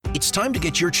It's time to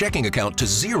get your checking account to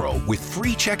zero with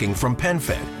free checking from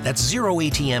PenFed. That's zero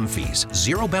ATM fees,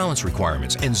 zero balance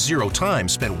requirements, and zero time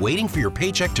spent waiting for your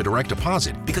paycheck to direct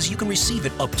deposit because you can receive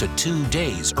it up to 2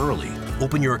 days early.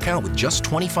 Open your account with just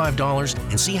 $25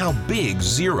 and see how big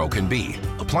zero can be.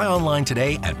 Apply online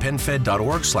today at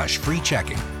PenFed.org/free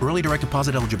checking. Early direct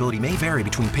deposit eligibility may vary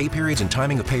between pay periods and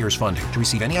timing of payers' funding. To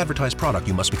receive any advertised product,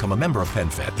 you must become a member of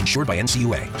PenFed, insured by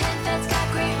NCUA.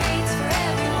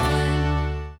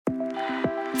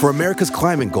 For America's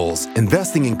climate goals,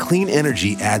 investing in clean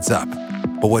energy adds up.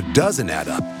 But what doesn't add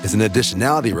up is an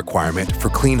additionality requirement for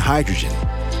clean hydrogen.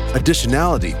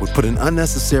 Additionality would put an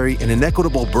unnecessary and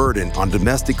inequitable burden on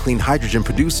domestic clean hydrogen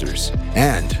producers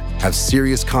and have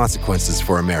serious consequences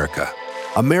for America.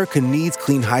 America needs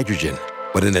clean hydrogen,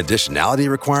 but an additionality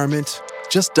requirement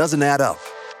just doesn't add up.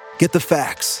 Get the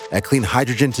facts at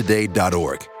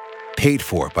cleanhydrogentoday.org. Paid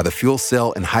for by the Fuel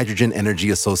Cell and Hydrogen Energy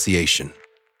Association.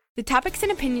 The topics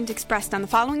and opinions expressed on the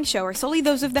following show are solely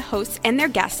those of the hosts and their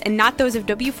guests and not those of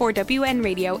W4WN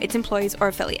Radio, its employees, or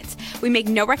affiliates. We make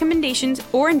no recommendations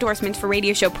or endorsements for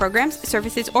radio show programs,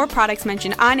 services, or products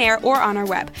mentioned on air or on our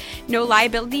web. No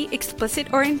liability, explicit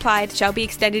or implied, shall be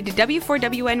extended to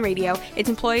W4WN Radio, its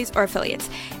employees, or affiliates.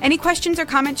 Any questions or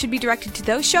comments should be directed to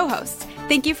those show hosts.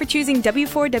 Thank you for choosing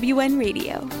W4WN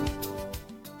Radio.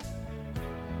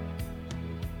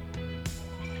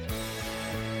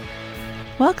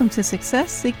 Welcome to Success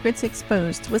Secrets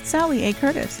Exposed with Sally A.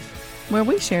 Curtis, where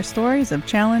we share stories of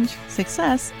challenge,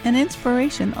 success, and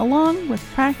inspiration along with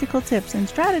practical tips and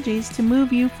strategies to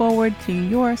move you forward to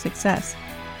your success.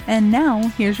 And now,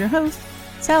 here's your host,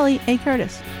 Sally A.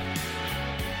 Curtis.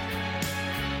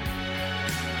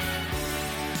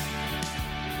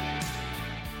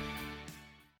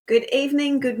 Good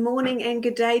evening, good morning, and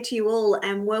good day to you all,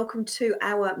 and welcome to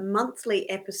our monthly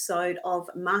episode of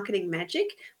Marketing Magic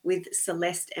with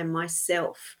Celeste and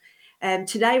myself.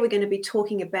 Today we're going to be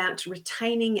talking about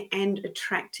retaining and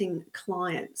attracting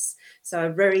clients. So a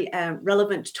very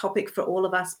relevant topic for all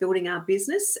of us building our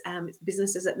businesses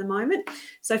at the moment.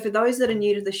 So for those that are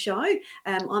new to the show,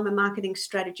 I'm a marketing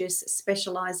strategist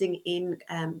specializing in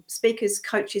speakers,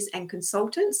 coaches, and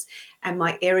consultants. And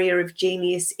my area of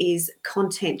genius is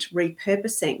content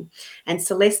repurposing. And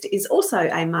Celeste is also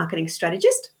a marketing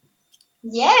strategist.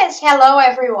 Yes, hello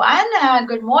everyone.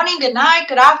 Good morning, good night,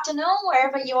 good afternoon,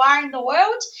 wherever you are in the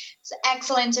world. It's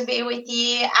excellent to be with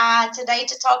you today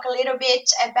to talk a little bit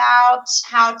about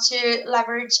how to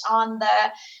leverage on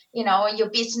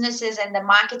your businesses and the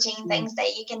marketing things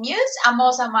that you can use. I'm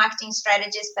also a marketing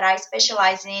strategist, but I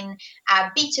specialize in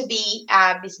B2B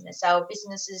business, so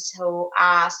businesses who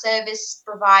are service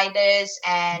providers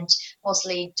and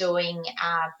mostly doing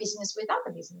business with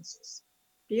other businesses.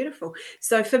 Beautiful.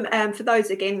 So for those,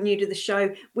 again, new to the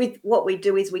show, with what we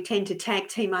do is we tend to tag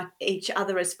team each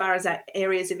other as far as our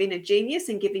areas of inner genius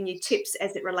and giving you tips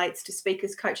as it relates to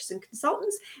speakers, coaches and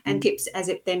consultants and tips as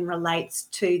it then relates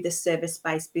to the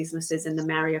service-based businesses and the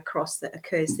marry across that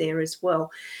occurs there as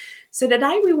well. So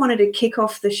today we wanted to kick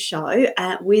off the show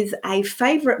with a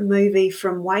favourite movie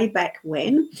from way back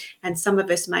when, and some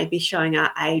of us may be showing our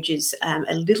ages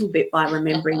a little bit by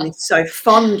remembering this so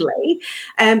fondly,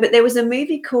 but there was a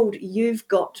movie called You've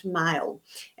Got Mail,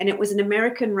 and it was an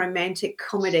American romantic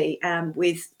comedy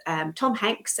with Tom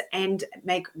Hanks and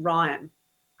Meg Ryan.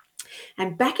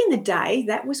 And back in the day,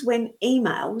 that was when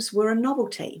emails were a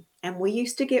novelty. And we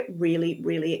used to get really,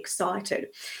 really excited.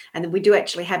 And then we do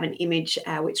actually have an image,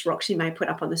 which Roxy may put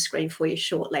up on the screen for you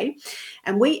shortly.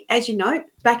 And we, as you know,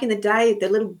 back in the day, the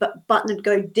little button would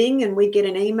go ding and we'd get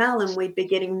an email and we'd be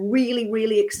getting really,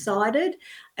 really excited.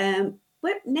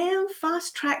 But now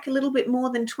fast track a little bit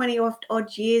more than 20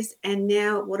 odd years. And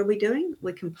now what are we doing?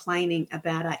 We're complaining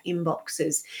about our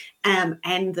inboxes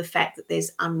and the fact that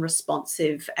there's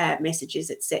unresponsive messages,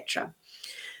 etc.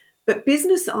 But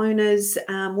business owners,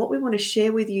 what we want to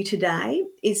share with you today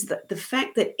is that the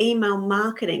fact that email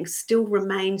marketing still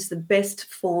remains the best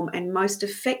form and most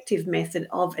effective method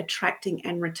of attracting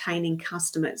and retaining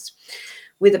customers,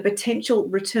 with a potential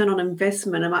return on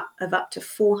investment of up to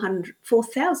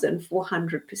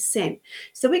 4,400%.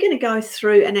 So we're going to go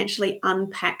through and actually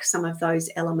unpack some of those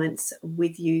elements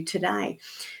with you today.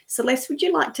 Celeste, would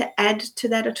you like to add to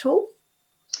that at all?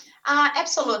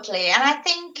 Absolutely. And I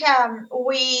think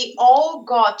we all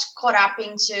got caught up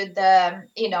into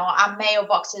our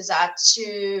mailboxes are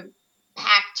too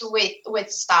packed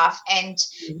with stuff, and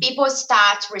people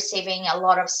start receiving a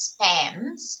lot of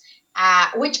spams,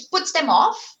 which puts them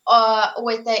off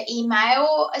with the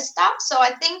email stuff. So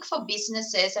I think for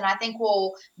businesses, and I think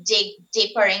we'll dig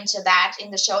deeper into that in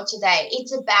the show today,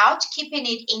 it's about keeping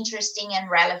it interesting and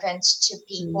relevant to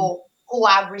people who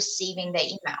are receiving the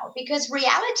email. Because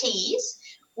reality is,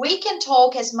 we can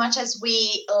talk as much as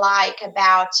we like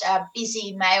about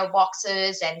busy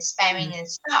mailboxes and spamming and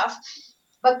stuff,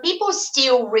 but people are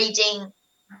still reading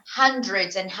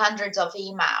hundreds and hundreds of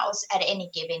emails at any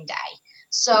given day.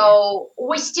 So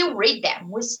we still read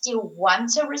them. We still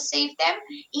want to receive them.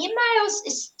 Emails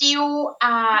still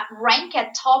rank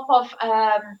at top of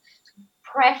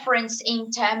preference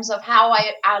in terms of how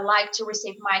I like to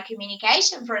receive my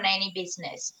communication from any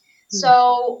business.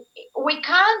 So we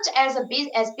can't, as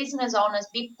business owners,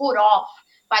 be put off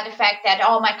by the fact that,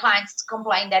 oh, my clients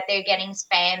complain that they're getting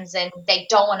spams and they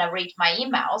don't want to read my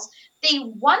emails. They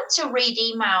want to read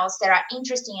emails that are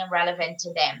interesting and relevant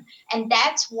to them. And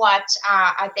that's what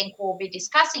I think we'll be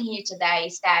discussing here today,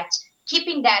 is that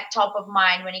keeping that top of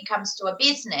mind when it comes to a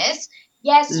business.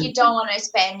 Yes, you don't want to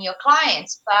spam your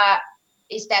clients, but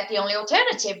is that the only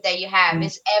alternative that you have?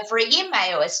 Is every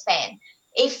email a spam?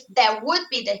 If that would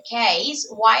be the case,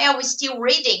 why are we still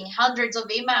reading hundreds of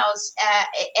emails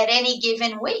at any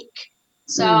given week?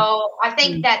 So I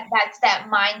think that's that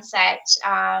mindset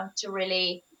to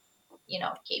really,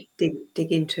 keep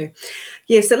dig into.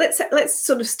 Yeah, so let's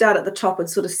sort of start at the top and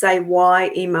sort of say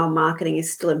why email marketing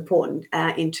is still important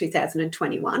in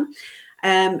 2021.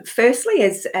 Firstly,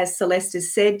 as Celeste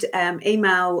has said,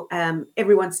 email,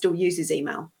 everyone still uses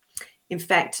email. In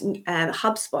fact,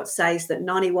 HubSpot says that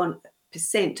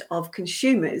 91% of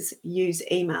consumers use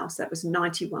email. So that was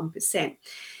 91%.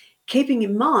 Keeping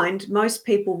in mind, most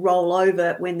people roll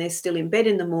over when they're still in bed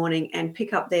in the morning and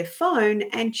pick up their phone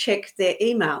and check their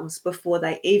emails before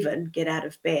they even get out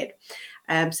of bed.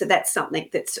 So that's something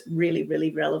that's really,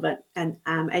 really relevant. And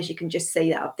as you can just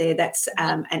see up there, that's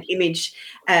an image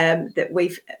that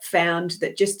we've found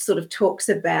that just sort of talks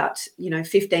about,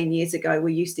 15 years ago,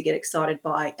 we used to get excited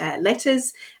by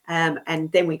letters.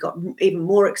 And then we got even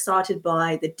more excited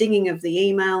by the dinging of the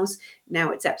emails.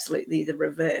 Now it's absolutely the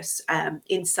reverse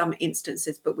in some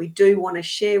instances. But we do want to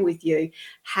share with you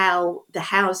how the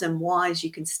hows and whys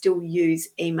you can still use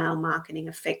email marketing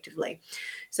effectively.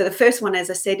 So the first one, as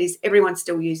I said, is everyone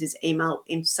still uses email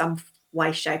in some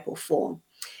way, shape or form.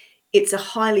 It's a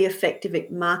highly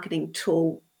effective marketing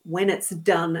tool when it's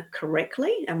done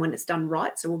correctly and when it's done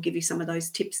right. So we'll give you some of those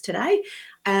tips today.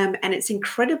 And it's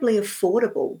incredibly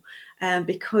affordable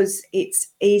because it's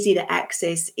easy to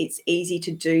access. It's easy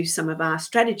to do some of our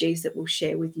strategies that we'll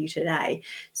share with you today.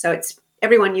 So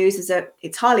everyone uses it.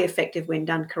 It's highly effective when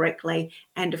done correctly.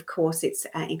 And of course, it's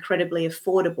incredibly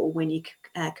affordable when you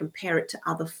compare it to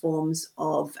other forms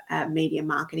of media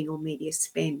marketing or media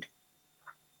spend.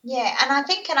 Yeah, and I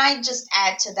think, can I just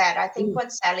add to that? I think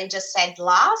what Sally just said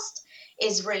last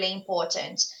is really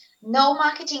important. No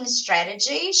marketing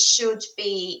strategy should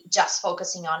be just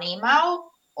focusing on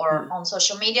email or on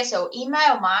social media. So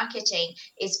email marketing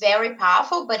is very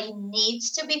powerful, but it needs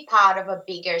to be part of a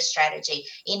bigger strategy.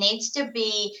 It needs to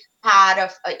be part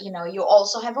of, you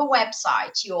also have a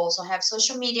website, you also have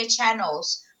social media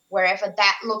channels, wherever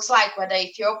that looks like, whether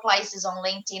if your place is on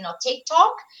LinkedIn or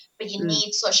TikTok, but you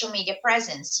need social media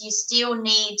presence. You still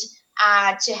need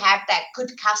to have that good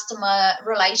customer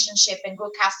relationship and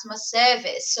good customer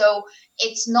service. So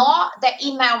it's not that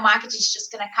email marketing is just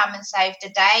going to come and save the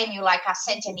day and you're like, I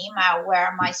sent an email, where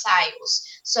are my sales?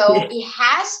 So it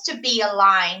has to be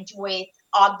aligned with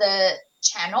other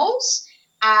channels.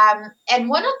 And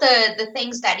one of the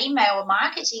things that email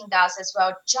marketing does as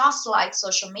well, just like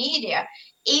social media,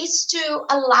 is to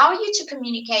allow you to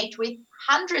communicate with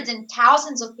hundreds and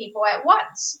thousands of people at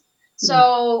once.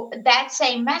 So that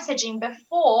same messaging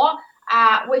before,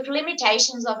 with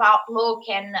limitations of Outlook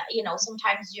and,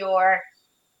 sometimes your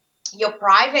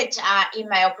private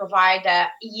email provider,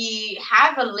 you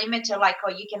have a limiter,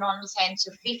 or you can only send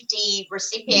to 50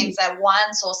 recipients at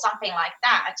once or something like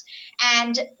that.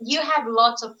 And you have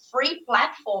lots of free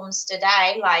platforms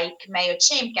today, like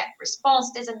MailChimp, GetResponse.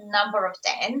 There's a number of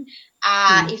them.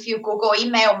 If you Google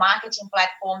email marketing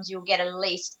platforms, you'll get a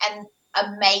list, and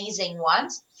amazing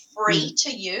ones, free to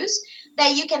use,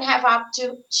 that you can have up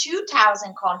to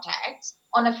 2,000 contacts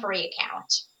on a free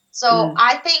account. So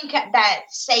I think that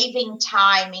saving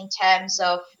time in terms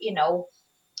of,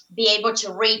 be able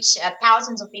to reach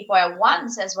thousands of people at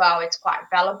once as well, it's quite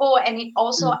valuable. And it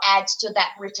also adds to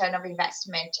that return of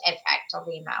investment effect of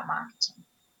email marketing.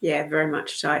 Yeah, very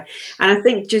much so. And I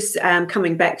think just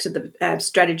coming back to the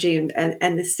strategy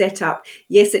and the setup,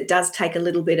 yes, it does take a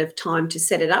little bit of time to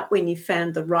set it up when you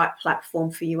found the right platform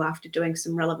for you after doing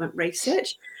some relevant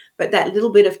research. But that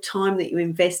little bit of time that you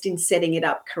invest in setting it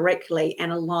up correctly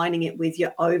and aligning it with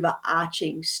your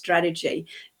overarching strategy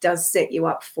does set you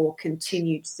up for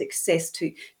continued success,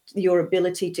 to your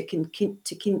ability to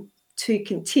to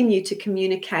continue to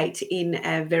communicate in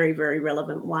very, very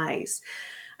relevant ways.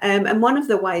 And one of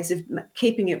the ways of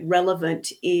keeping it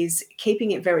relevant is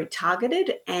keeping it very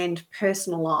targeted and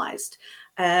personalised.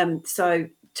 So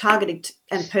targeted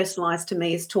and personalised to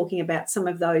me is talking about some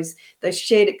of those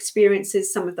shared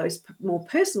experiences, some of those more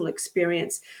personal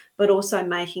experience, but also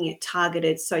making it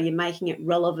targeted. So you're making it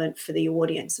relevant for the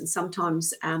audience. And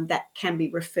sometimes that can be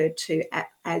referred to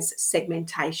as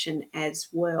segmentation as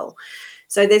well.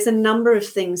 So there's a number of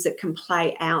things that can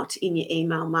play out in your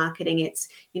email marketing. It's,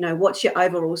 what's your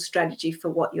overall strategy for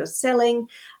what you're selling?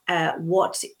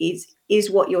 What is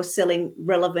what you're selling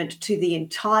relevant to the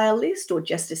entire list or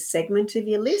just a segment of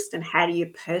your list? And how do you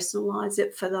personalize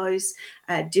it for those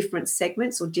different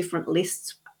segments or different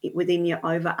lists within your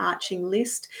overarching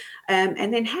list?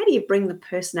 And then how do you bring the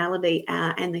personality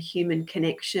and the human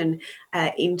connection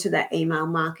into that email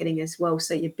marketing as well?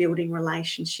 So you're building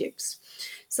relationships.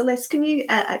 Celeste, can you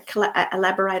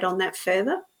elaborate on that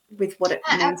further with what it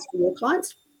means for your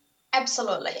clients?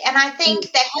 Absolutely. And I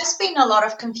think there has been a lot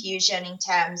of confusion in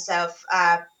terms of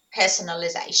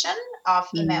personalization of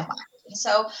email marketing.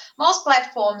 So most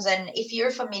platforms, and if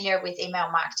you're familiar with email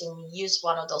marketing, you use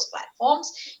one of those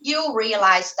platforms, you'll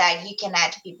realize that you can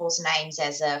add people's names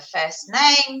as a first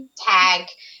name, tag,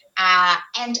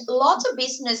 and lots of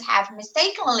business have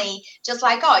mistakenly just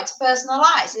like, oh, it's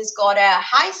personalized. It's got a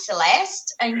hi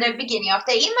Celeste in the beginning of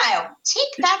the email. Tick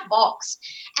that box.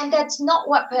 And that's not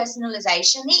what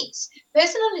personalization is.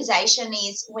 Personalization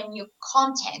is when your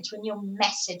content, when your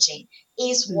messaging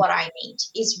is what I need,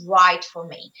 is right for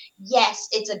me. Yes,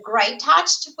 it's a great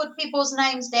touch to put people's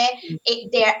names there.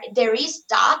 There is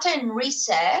data and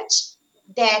research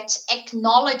that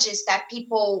acknowledges that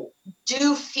people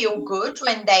do feel good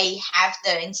when they have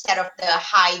instead of the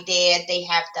hi there, they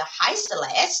have the hi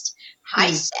Celeste, hi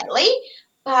Sally.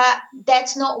 But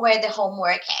that's not where the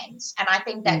homework ends. And I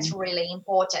think that's really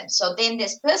important. So then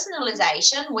there's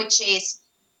personalization, which is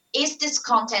this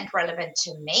content relevant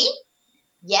to me?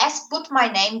 Yes, put my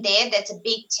name there. That's a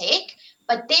big tick.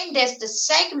 But then there's the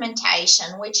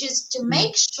segmentation, which is to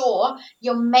make sure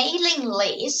your mailing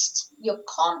list, your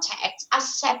contacts are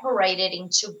separated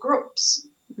into groups.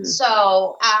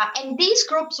 So, and these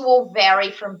groups will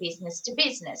vary from business to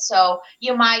business. So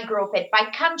you might group it by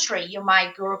country, you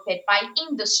might group it by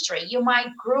industry, you might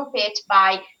group it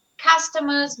by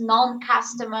customers,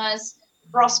 non-customers,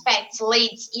 prospects,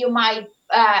 leads. You might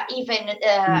even,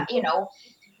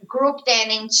 group them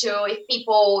into if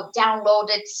people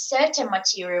downloaded certain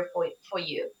material for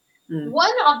you.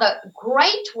 One other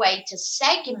great way to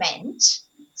segment,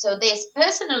 so there's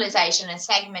personalization and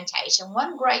segmentation.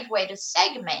 One great way to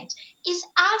segment is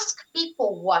ask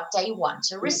people what they want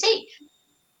to receive.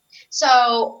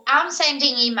 So I'm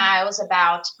sending emails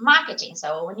about marketing.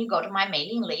 So when you go to my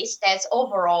mailing list, there's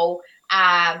overall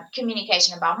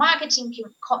communication about marketing,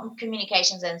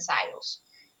 communications and sales.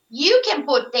 You can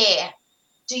put there,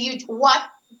 what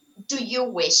do you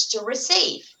wish to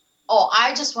receive? Or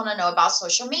I just want to know about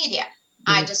social media.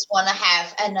 I just want to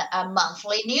have a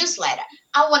monthly newsletter.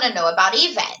 I want to know about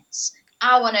events.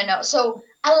 I want to know. So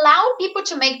allow people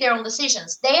to make their own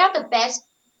decisions. They are the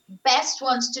best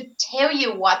ones to tell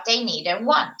you what they need and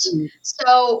want.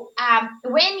 So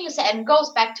when you said, and it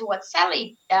goes back to what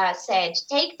Sally said,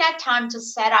 take that time to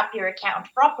set up your account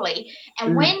properly.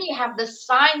 And when you have the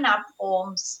sign-up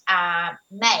forms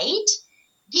made,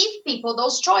 give people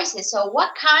those choices. So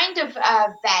what kind of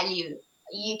value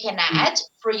you can add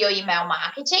for your email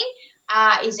marketing?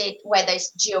 Is it whether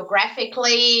it's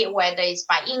geographically, whether it's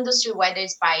by industry, whether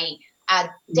it's by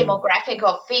demographic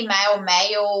of female,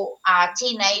 male,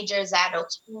 teenagers,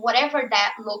 adults, whatever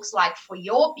that looks like for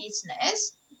your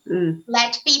business,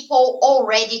 let people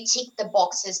already tick the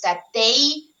boxes that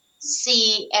they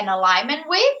see an alignment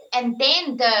with, and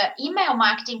then the email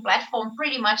marketing platform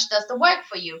pretty much does the work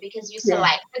for you because you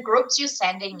select the groups you're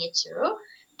sending it to,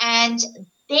 and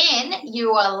then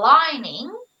you're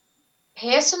aligning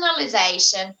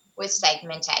personalization with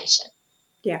segmentation.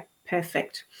 Yeah,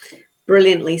 perfect.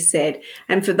 Brilliantly said.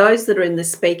 And for those that are in the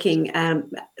speaking,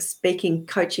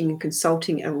 coaching and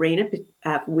consulting arena,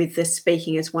 with the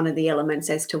speaking as one of the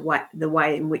elements as to the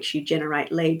way in which you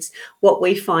generate leads, what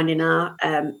we find in our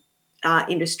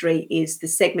industry is the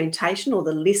segmentation or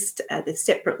the list, the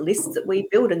separate lists that we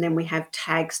build, and then we have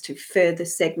tags to further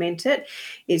segment it,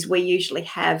 is we usually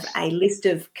have a list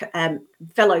of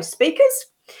fellow speakers.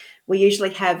 We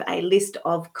usually have a list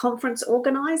of conference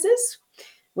organisers.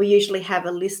 We usually have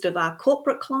a list of our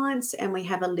corporate clients, and we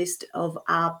have a list of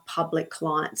our public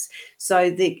clients. So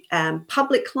the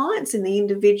public clients and the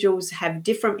individuals have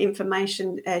different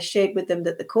information shared with them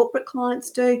that the corporate clients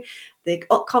do. The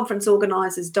conference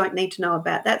organisers don't need to know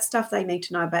about that stuff. They need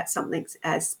to know about something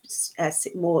as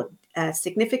more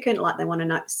significant, like they want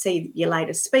to see your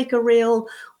latest speaker reel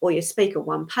or your speaker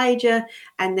one pager.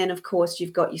 And then, of course,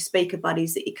 you've got your speaker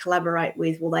buddies that you collaborate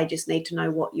with. Well, they just need to know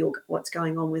what's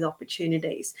going on with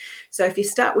opportunities. So if you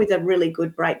start with a really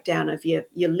good breakdown of your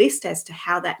list as to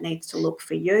how that needs to look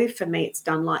for you, for me, it's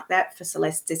done like that. For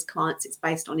Celeste's clients, it's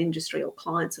based on industry or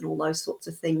clients and all those sorts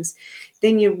of things.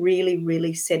 Then you're really,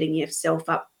 really setting yourself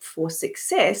up for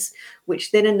success,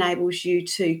 which then enables you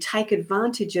to take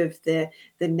advantage of the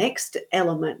next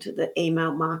element that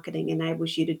email marketing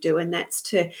enables you to do, and that's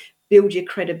to build your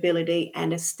credibility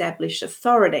and establish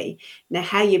authority. Now,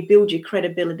 how you build your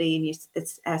credibility and you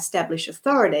establish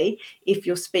authority, if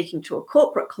you're speaking to a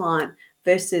corporate client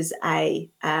versus a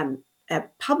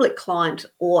public client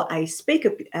or a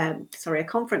a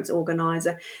conference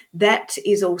organizer, that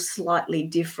is all slightly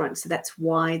different. So that's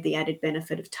why the added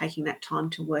benefit of taking that time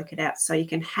to work it out, so you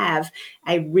can have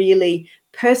a really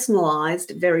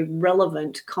personalized, very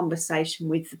relevant conversation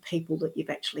with the people that you've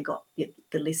actually got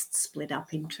the list split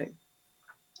up into.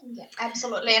 Yeah,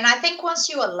 absolutely. And I think once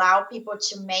you allow people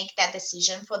to make that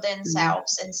decision for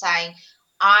themselves and saying,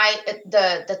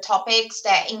 the topics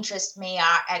that interest me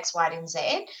are X, Y, and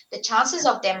Z, the chances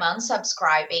of them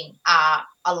unsubscribing are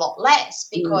a lot less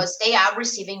because they are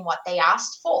receiving what they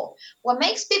asked for. What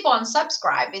makes people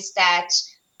unsubscribe is that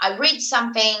I read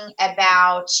something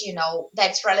about,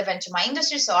 that's relevant to my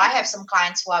industry. So I have some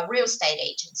clients who are real estate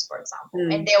agents, for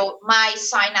example, and they might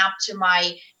sign up to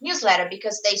my newsletter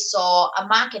because they saw a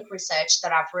market research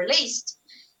that I've released.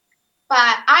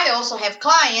 But I also have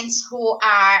clients who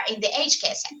are in the aged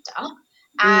care sector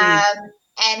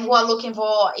and who are looking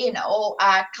for,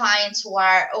 clients who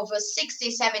are over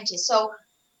 60, 70. So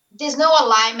there's no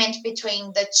alignment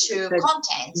between the two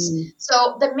contents.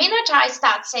 So the minute I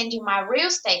start sending my real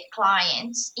estate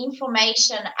clients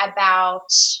information about,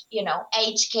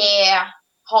 aged care,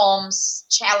 homes,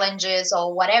 challenges,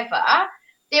 or whatever,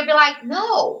 they'll be like,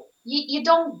 no, you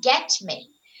don't get me.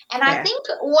 And I think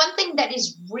one thing that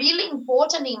is really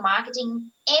important in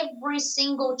marketing, every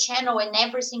single channel and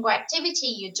every single activity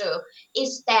you do,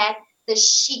 is that the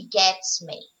she gets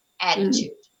me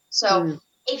attitude. So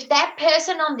if that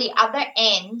person on the other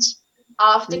end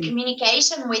of the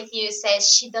communication with you says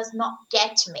she does not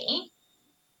get me,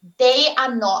 they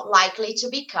are not likely to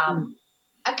become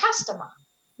a customer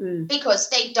because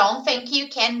they don't think you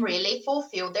can really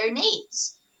fulfill their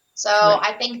needs. So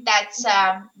I think that's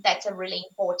a really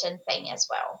important thing as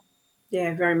well.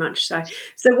 Yeah, very much so.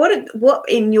 So what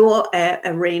in your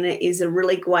arena is a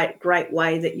really great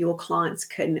way that your clients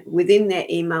can, within their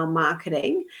email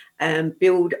marketing,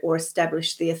 build or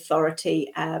establish the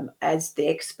authority as the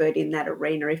expert in that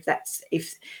arena?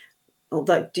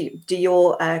 Although do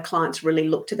your clients really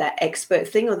look to that expert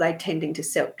thing, or are they tending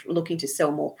to looking to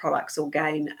sell more products or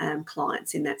gain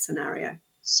clients in that scenario?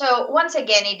 So once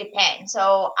again, it depends.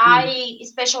 So I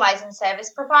specialize in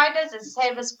service providers, and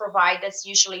service providers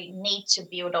usually need to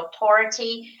build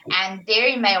authority, and their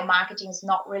email marketing is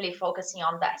not really focusing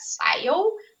on that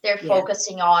sale. They're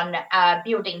focusing on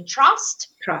building trust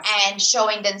and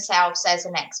showing themselves as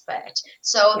an expert.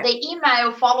 So the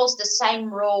email follows the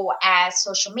same rule as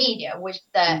social media with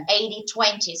the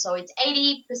 80-20. So it's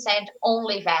 80%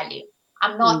 only value.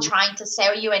 I'm not trying to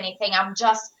sell you anything. I'm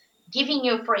just giving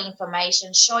you free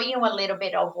information, showing you a little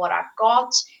bit of what I've got,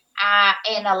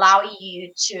 and allowing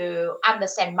you to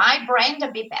understand my brand a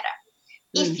bit better.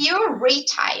 If you're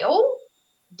retail,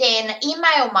 then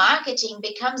email marketing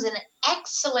becomes an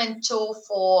excellent tool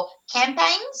for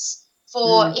campaigns,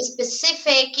 for a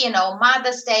specific,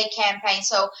 Mother's Day campaign.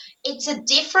 So it's a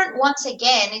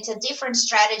different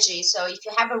strategy. So if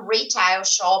you have a retail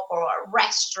shop or a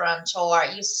restaurant, or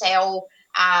you sell,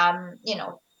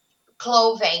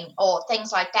 clothing or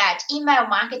things like that, email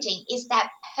marketing is that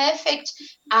perfect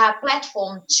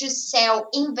platform to sell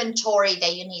inventory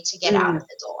that you need to get out of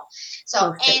the door.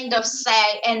 So end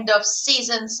of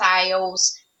season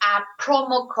sales,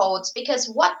 promo codes, because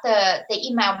what the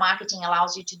email marketing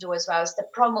allows you to do as well is the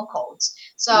promo codes.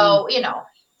 So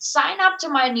sign up to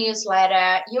my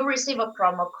newsletter, you'll receive a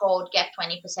promo code, get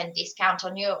 20% discount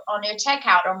on your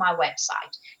checkout on my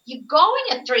website. You're going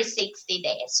at 360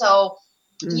 there. So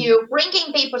you're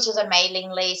bringing people to the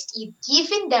mailing list, you're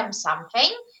giving them something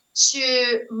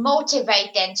to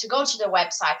motivate them to go to the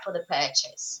website for the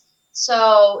purchase.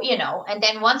 So, and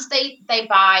then once they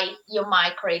buy, you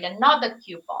might create another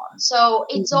coupon. So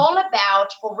it's all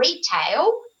about, for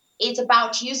retail, it's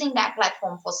about using that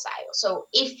platform for sale. So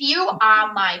if you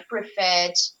are my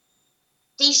preferred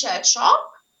t-shirt shop,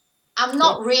 I'm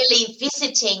not really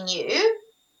visiting you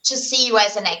to see you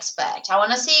as an expert. I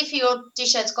want to see if your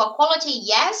t-shirt's got quality,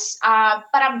 yes, but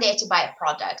I'm there to buy a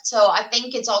product. So I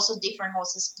think it's also different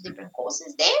horses, different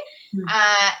courses there,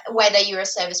 whether you're a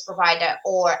service provider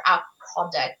or a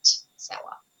product seller.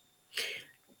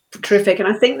 Terrific. And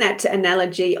I think that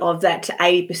analogy of that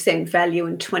 80% value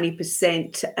and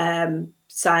 20%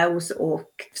 sales or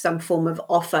some form of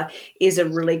offer is a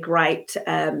really great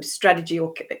strategy,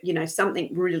 or something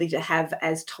really to have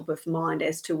as top of mind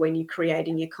as to when you're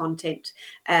creating your content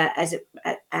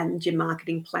and your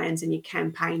marketing plans and your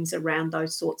campaigns around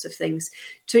those sorts of things,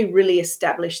 to really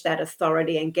establish that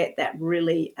authority and get that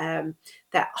really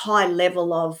that high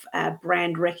level of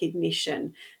brand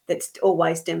recognition that's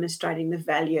always demonstrating the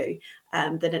value,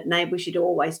 that enables you to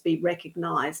always be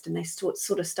recognised, and they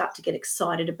sort of start to get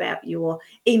excited about your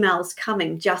emails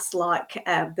coming, just like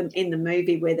in the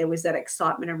movie where there was that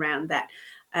excitement around that.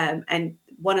 And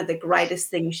one of the greatest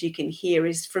things you can hear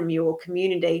is from your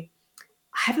community,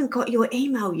 I haven't got your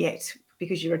email yet,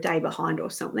 because you're a day behind or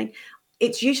something.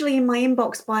 It's usually in my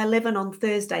inbox by 11 on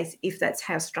Thursdays, if that's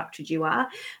how structured you are.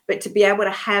 But to be able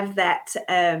to have that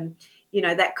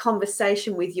that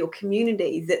conversation with your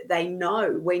community, that they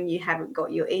know when you haven't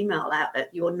got your email out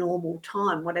at your normal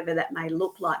time, whatever that may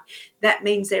look like, that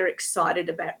means they're excited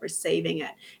about receiving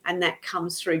it. And that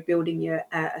comes through building your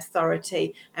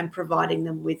authority and providing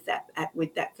them with that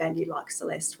value, like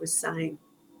Celeste was saying.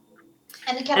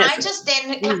 And can I just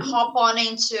then hop on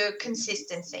into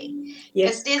consistency?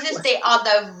 Because this is the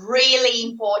other really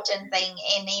important thing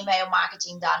in email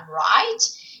marketing done right,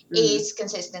 is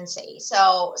consistency.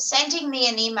 So sending me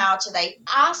an email today,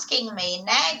 asking me,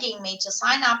 nagging me to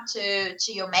sign up to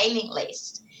your mailing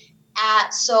list.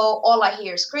 So all I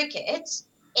hear is crickets.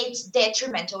 It's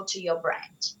detrimental to your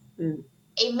brand.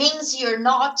 It means you're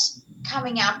not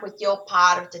coming up with your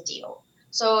part of the deal.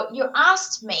 So you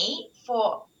asked me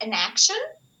for an action,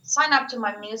 sign up to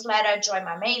my newsletter, join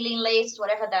my mailing list,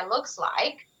 whatever that looks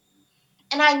like,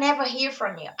 and I never hear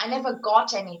from you. I never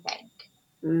got anything.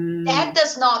 That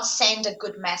does not send a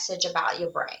good message about your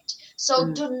brand.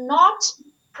 So do not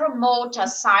promote a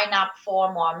sign-up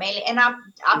form or a mailing. And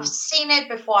I've seen it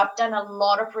before. I've done a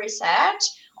lot of research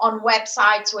on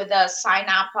websites with a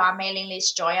sign-up mailing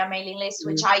list, join a mailing list,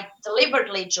 which I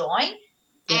deliberately join,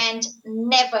 and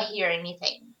never hear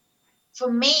anything.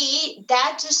 For me,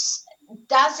 that just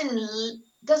doesn't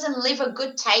leave a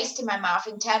good taste in my mouth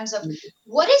in terms of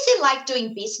what is it like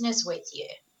doing business with you?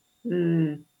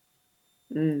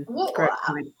 What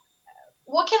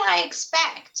can I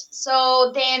expect?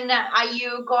 So then are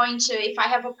you going to, if I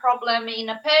have a problem in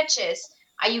a purchase,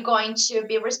 are you going to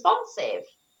be responsive?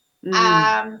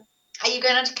 Are you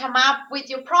going to come up with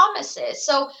your promises?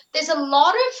 So there's a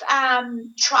lot of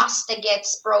trust that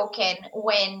gets broken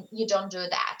when you don't do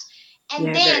that.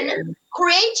 And then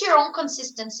create your own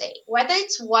consistency, whether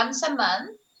it's once a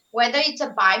month, whether it's a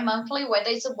bi-monthly, whether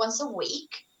it's once a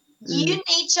week. You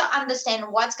need to understand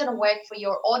what's going to work for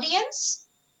your audience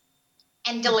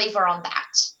and deliver on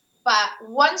that. But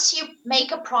once you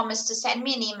make a promise to send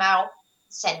me an email,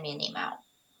 send me an email.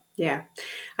 Yeah.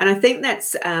 And I think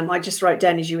that's, I just wrote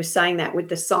down as you were saying that, with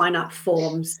the sign-up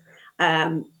forms,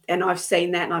 and I've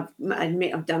seen that, and I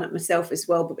admit I've done it myself as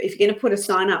well. But if you're going to put a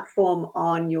sign-up form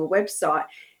on your website,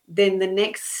 then the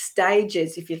next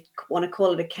stages, if you want to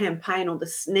call it a campaign, or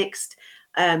the next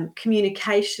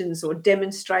communications or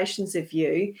demonstrations of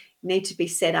you, need to be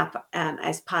set up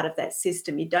as part of that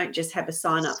system. You don't just have a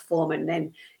sign-up form and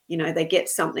then they get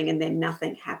something and then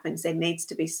nothing happens. There needs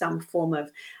to be some form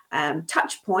of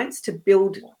touch points to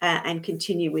build and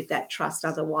continue with that trust.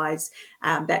 Otherwise,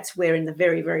 that's where in the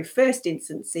very, very first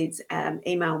instances,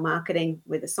 email marketing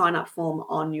with a sign-up form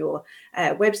on your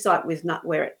website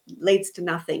where it leads to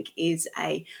nothing is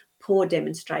a poor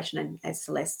demonstration, and as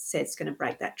Celeste said, it's going to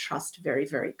break that trust very,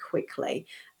 very quickly,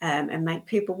 and make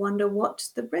people wonder what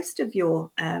the rest of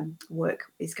your work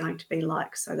is going to be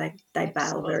like. So they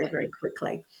bail very, very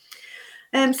quickly.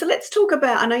 So let's talk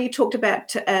about, I know you talked about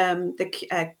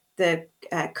the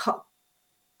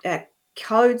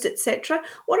codes, etc.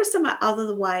 What are some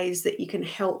other ways that you can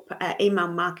help, email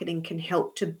marketing can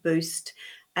help to boost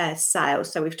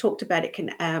sales? So we've talked about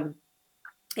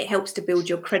it helps to build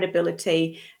your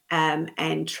credibility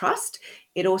and trust.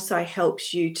 It also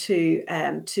helps you to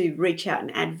reach out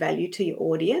and add value to your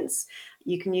audience.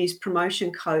 You can use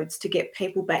promotion codes to get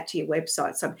people back to your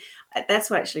website. So that's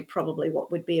actually probably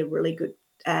what would be a really good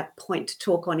point to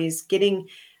talk on, is getting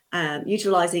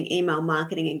utilizing email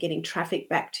marketing and getting traffic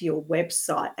back to your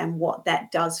website, and what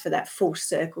that does for that full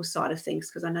circle side of things,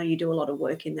 because I know you do a lot of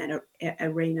work in that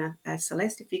arena.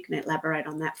 Celeste, if you can elaborate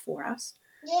on that for us.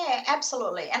 Yeah,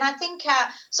 absolutely. And I think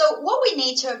so. What we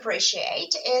need to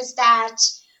appreciate is that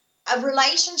a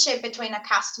relationship between a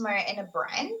customer and a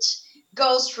brand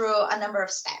goes through a number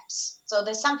of steps. So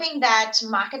there's something that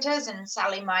marketers, and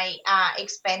Sally might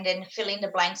expand and fill in the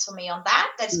blanks for me on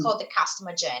that. That's called the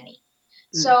customer journey.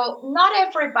 So not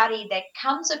everybody that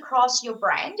comes across your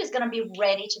brand is going to be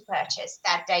ready to purchase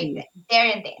that day,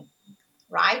 there and then,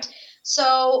 right?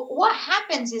 So what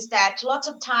happens is that lots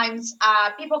of times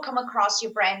people come across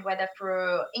your brand, whether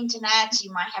through internet,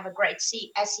 you might have a great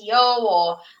SEO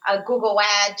or a Google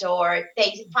ad, or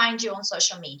they find you on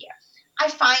social media. I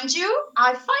find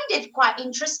it quite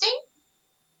interesting,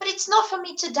 but it's not for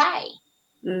me today.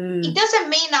 It doesn't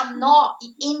mean I'm not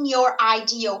in your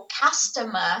ideal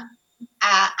customer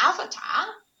avatar.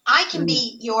 I can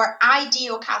be your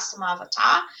ideal customer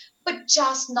avatar, but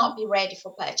just not be ready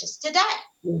for purchase today.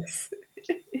 Yes.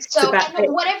 So,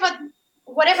 and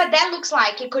whatever that looks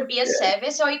like, it could be a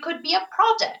service or it could be a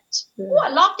product. Oh, I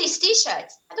love these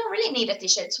t-shirts. I don't really need a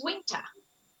t-shirt. It's winter.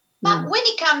 But when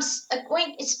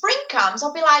spring comes,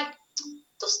 I'll be like,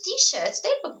 those t-shirts, they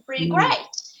look pretty great.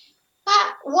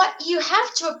 But what you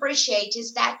have to appreciate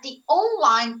is that the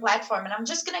online platform, and I'm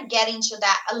just going to get into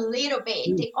that a little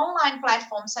bit, the online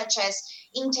platforms such as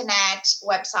internet,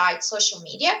 websites, social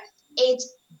media,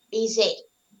 it's busy.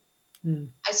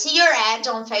 I see your ad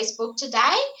on Facebook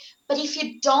today, but if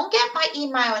you don't get my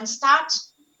email and start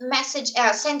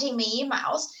sending me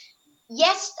emails,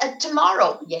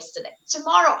 tomorrow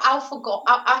I've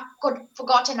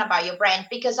forgotten about your brand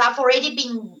because I've already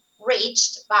been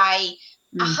reached by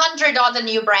 100 other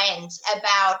new brands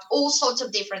about all sorts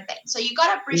of different things. So you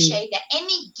got to appreciate that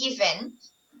any given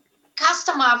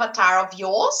customer avatar of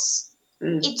yours,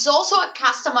 it's also a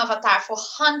custom avatar for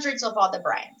hundreds of other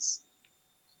brands.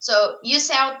 So you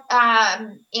sell,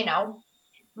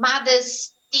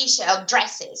 mother's t-shirt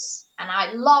dresses, and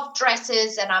I love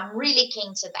dresses, and I'm really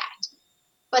keen to that.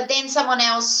 But then someone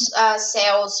else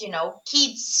sells,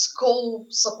 kids' school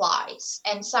supplies,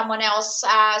 and someone else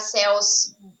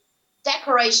sells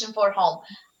decoration for home.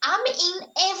 I'm in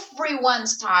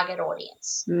everyone's target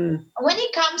audience. When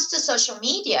it comes to social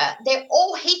media, they're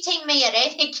all hitting me at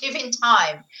any given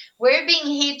time. We're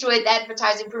being hit with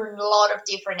advertising from a lot of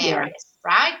different areas,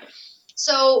 right?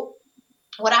 So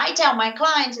what I tell my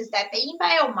clients is that the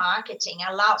email marketing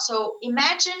so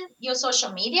imagine your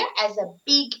social media as a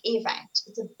big event.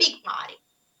 It's a big party.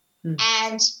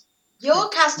 And your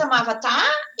customer avatar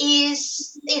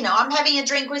is, I'm having a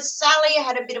drink with Sally. I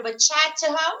had a bit of a chat to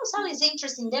her. Oh, Sally's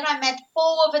interesting. Then I met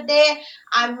Paul over there.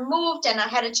 I moved and I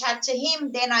had a chat to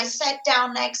him. Then I sat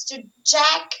down next to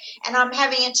Jack and I'm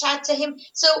having a chat to him.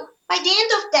 So by the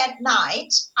end of that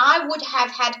night, I would have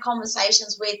had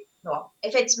conversations with,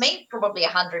 if it's me, probably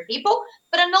 100 people,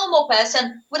 but a normal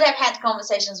person would have had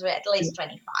conversations with at least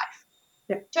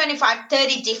 25,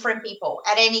 30 different people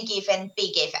at any given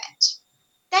big event.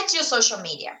 That's your social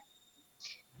media.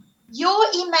 Your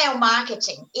email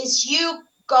marketing is you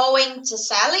going to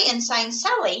Sally and saying,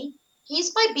 Sally,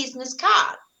 here's my business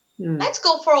card. Let's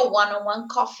go for a one-on-one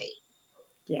coffee.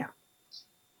 Yeah.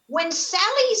 When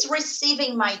Sally is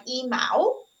receiving my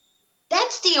email,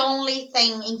 that's the only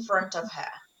thing in front of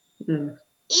her.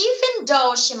 Even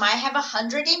though she might have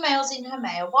 100 emails in her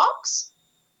mailbox,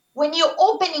 when you're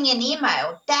opening an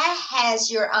email, that has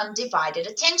your undivided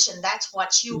attention. That's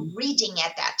what you're reading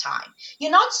at that time. You're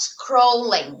not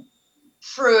scrolling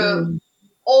through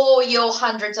all your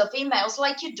hundreds of emails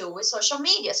like you do with social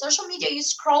media. Social media, you're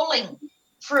scrolling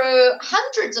through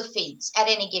hundreds of feeds at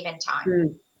any given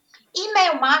time.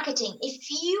 Email marketing, if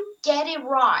you get it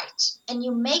right and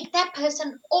you make that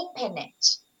person open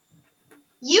it,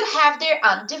 you have their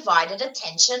undivided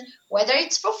attention, whether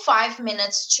it's for 5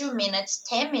 minutes, 2 minutes,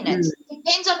 10 minutes,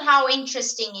 depends on how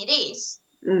interesting it is.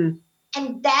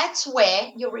 And that's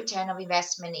where your return of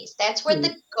investment is. That's where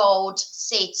the gold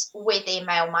sits with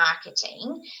email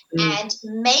marketing and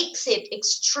makes it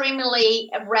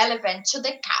extremely relevant to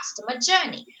the customer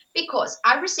journey. Because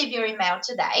I receive your email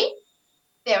today,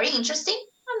 very interesting,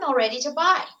 I'm not ready to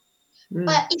buy.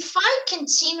 But if I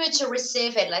continue to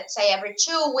receive it, let's say every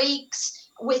 2 weeks,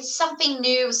 with something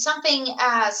new, some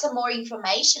more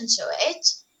information to it,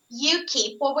 you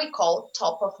keep what we call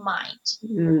top of mind.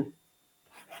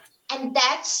 And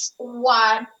that's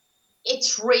what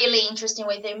it's really interesting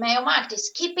with email marketing,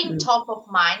 is keeping top of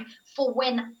mind for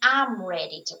when I'm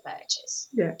ready to purchase.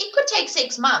 It could take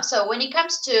 6 months. So when it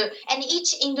comes to, and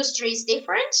each industry is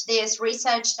different, there's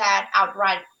research that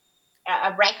outright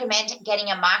recommend getting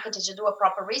a marketer to do a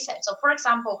proper research. So for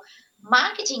example,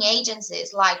 marketing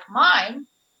agencies like mine,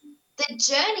 the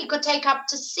journey could take up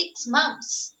to 6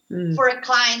 months for a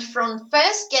client from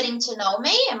first getting to know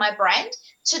me and my brand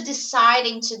to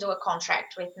deciding to do a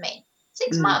contract with me.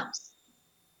 6 months.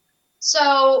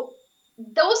 So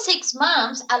those 6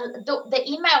 months, the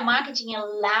email marketing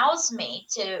allows me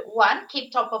to, one,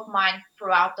 keep top of mind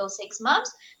throughout those 6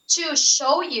 months, two,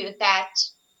 show you that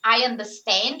I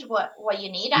understand what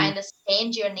you need. I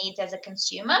understand your needs as a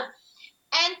consumer.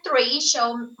 And three,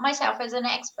 show myself as an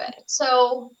expert.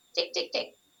 So tick, tick,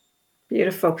 tick.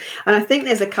 Beautiful. And I think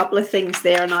there's a couple of things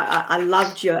there, and I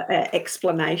loved your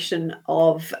explanation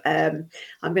of, I'm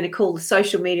going to call the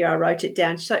social media, I wrote it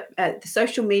down. So, the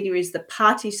social media is the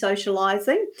party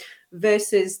socializing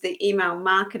versus the email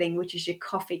marketing, which is your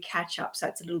coffee catch-up. So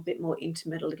it's a little bit more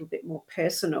intimate, a little bit more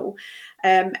personal.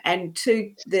 And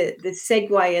to the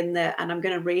segue, and I'm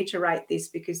going to reiterate this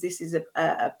because this is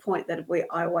a point that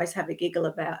I always have a giggle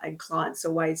about and clients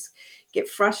always get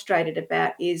frustrated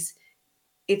about, is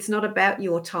it's not about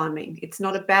your timing. It's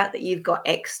not about that you've got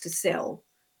X to sell.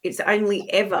 It's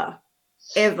only ever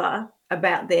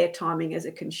about their timing as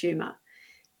a consumer.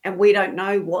 And we don't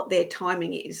know what their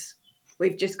timing is.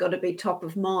 We've just got to be top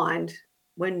of mind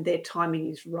when their timing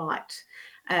is right.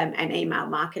 And email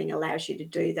marketing allows you to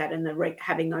do that. And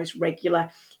having those regular,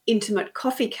 intimate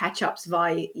coffee catch-ups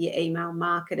via your email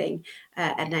marketing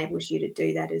enables you to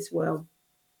do that as well.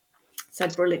 So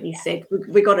brilliantly said.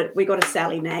 We got a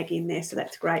Sally Nag in there, so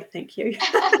that's great. Thank you.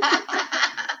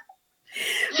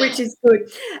 Which is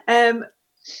good.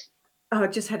 I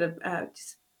just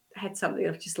had something.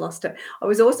 I've just lost it. I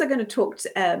was also going to talk.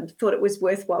 Thought it was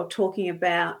worthwhile talking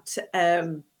about.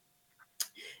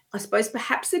 I suppose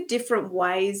perhaps the different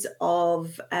ways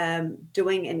of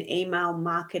doing an email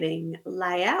marketing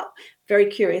layout. Very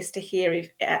curious to hear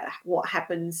what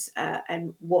happens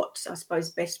and what, I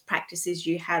suppose, best practices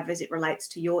you have as it relates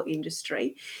to your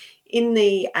industry. In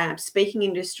the speaking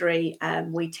industry,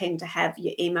 we tend to have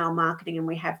your email marketing, and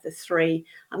we have the three,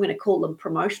 I'm going to call them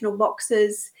promotional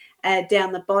boxes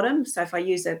down the bottom. So if I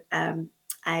use a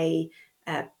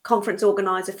conference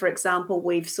organizer, for example,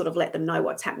 we've sort of let them know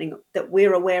what's happening that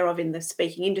we're aware of in the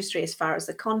speaking industry as far as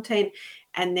the content.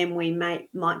 And then we might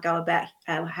go about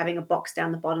having a box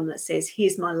down the bottom that says,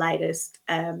 here's my latest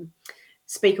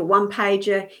speaker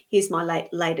one-pager, here's my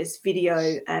latest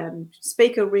video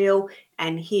speaker reel,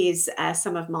 and here's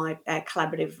some of my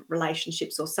collaborative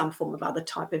relationships or some form of other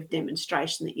type of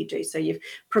demonstration that you do. So you've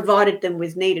provided them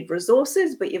with needed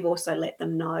resources, but you've also let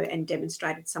them know and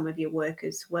demonstrated some of your work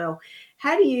as well.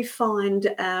 How do you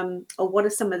find, or what are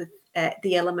some of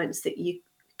the elements that you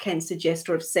can suggest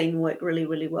or have seen work really,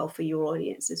 really well for your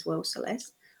audience as well,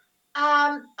 Celeste?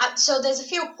 So there's a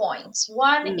few points.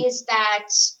 One is that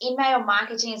email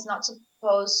marketing is not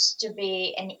supposed to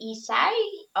be an essay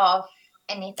of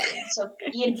anything. So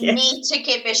you need to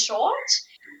keep it short,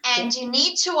 and you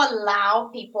need to allow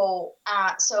people,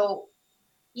 so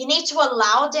you need to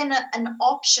allow them an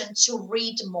option to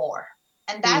read more.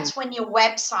 And that's when your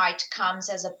website comes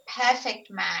as a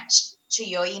perfect match to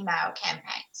your email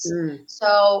campaigns.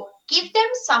 So give them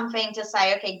something to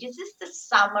say, okay, this is the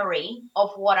summary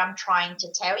of what I'm trying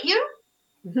to tell you.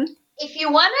 If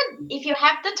you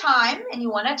have the time and you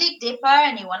want to dig deeper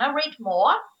and you want to read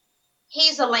more,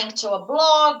 here's a link to a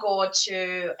blog or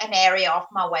to an area of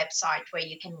my website where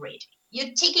you can read.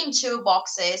 You're ticking 2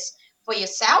 boxes for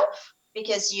yourself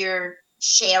because you're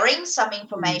sharing some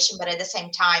information, but at the same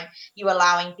time, you're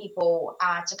allowing people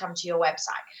to come to your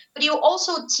website. But you're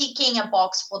also ticking a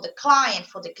box for the client,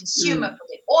 for the consumer, for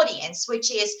the audience,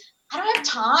 which is, I don't have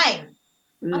time.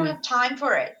 I don't have time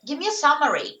for it. Give me a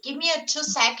summary. Give me a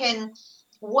 2-second,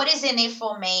 what is in it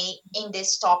for me in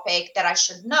this topic that I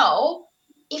should know.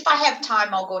 If I have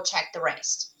time, I'll go check the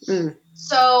rest.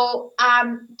 So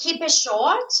keep it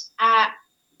short.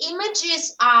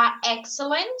 Images are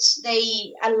excellent.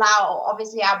 They allow,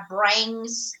 obviously, our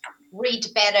brains read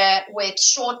better with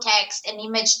short text, an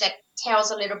image that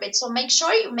tells a little bit. So make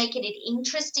sure you make it an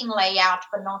interesting layout,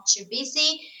 but not too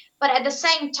busy. But at the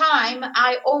same time,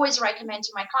 I always recommend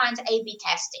to my clients A/B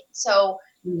testing. So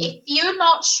if you're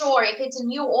not sure, if it's a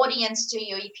new audience to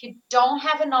you, if you don't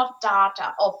have enough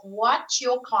data of what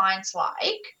your clients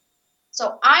like.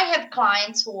 So I have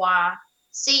clients who are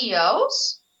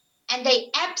CEOs, and they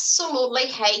absolutely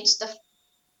hate the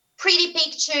pretty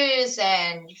pictures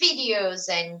and videos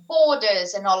and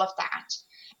borders and all of that.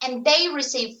 And they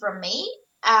receive from me,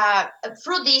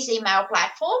 through these email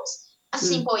platforms, a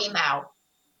simple email,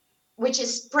 which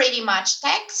is pretty much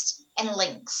text and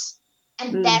links.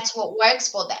 And that's what works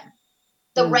for them.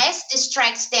 The rest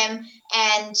distracts them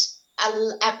and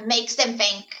makes them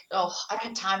think, oh, I don't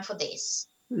have time for this.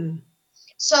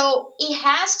 So it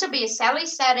has to be, Sally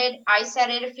said it, I said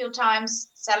it a few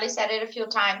times, Sally said it a few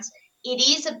times. It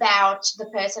is about the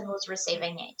person who's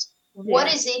receiving it.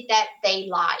 What is it that they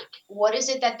like? What is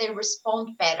it that they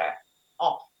respond better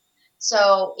of?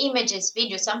 So images,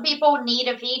 videos. Some people need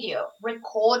a video,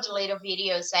 record little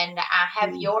videos and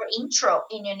have your intro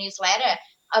in your newsletter,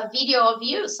 a video of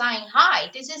you saying, hi,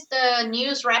 this is the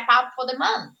news wrap up for the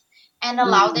month, and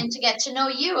allow them to get to know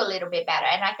you a little bit better.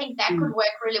 And I think that could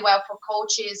work really well for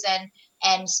coaches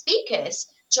and speakers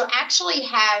to actually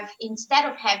have, instead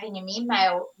of having an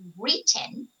email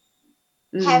written,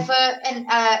 have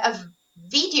a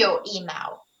video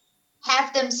email.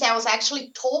 Have themselves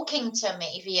actually talking to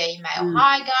me via email.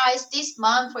 Hi guys, this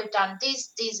month we've done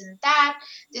this, this and that.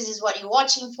 This is what you're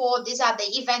watching for. These are the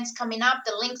events coming up.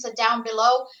 The links are down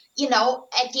below. You know,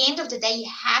 at the end of the day, it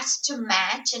has to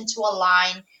match and to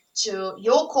align to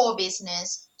your core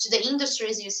business, to the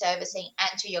industries you're servicing,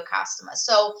 and to your customers.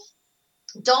 So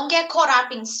don't get caught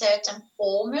up in certain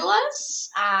formulas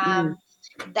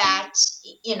that,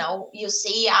 you know, you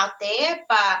see out there,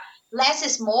 but less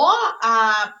is more.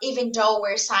 Even though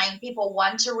we're saying people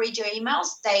want to read your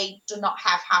emails, they do not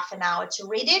have half an hour to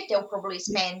read it. They'll probably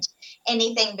spend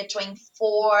anything between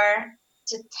 4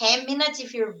 to 10 minutes,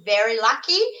 if you're very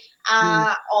lucky,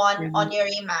 on your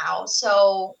email.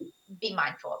 So be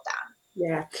mindful of that.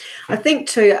 Yeah, I think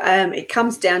too, it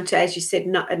comes down to, as you said,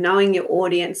 knowing your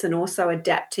audience and also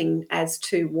adapting as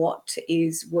to what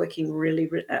is working really,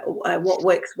 what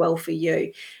works well for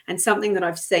you. And something that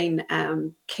I've seen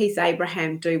Keith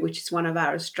Abraham do, which is one of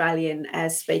our Australian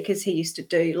speakers, he used to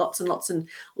do lots and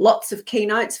lots of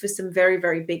keynotes for some very,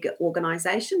 very big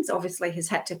organisations. Obviously, has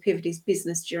had to pivot his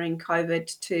business during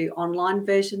COVID to online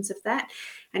versions of that.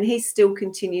 And he still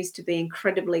continues to be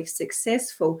incredibly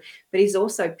successful, but he's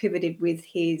also pivoted with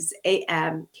his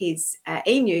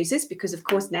e-newsers, because of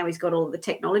course now he's got all of the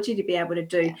technology to be able to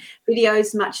do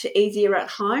videos much easier at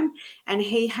home. And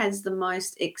he has the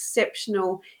most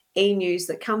exceptional e-news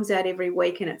that comes out every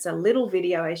week, and it's a little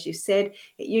video, as you said.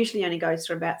 It usually only goes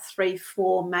for about 3,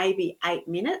 4, maybe 8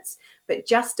 minutes, but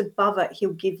just above it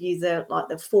he'll give you the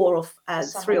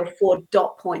 3 or 4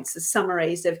 dot points, the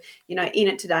summaries of, you know, in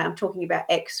it today I'm talking about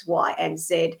X, Y and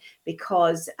Z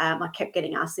because I kept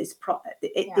getting asked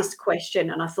this question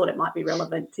and I thought it might be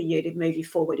relevant to you to move you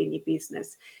forward in your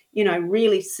business. You know,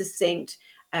 really succinct,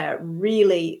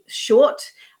 really short,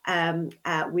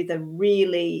 with a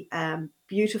really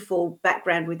beautiful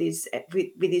background with his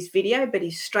video, but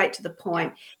he's straight to the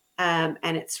point, and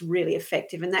it's really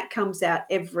effective. And that comes out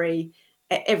every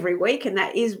week, and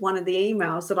that is one of the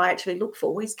emails that I actually look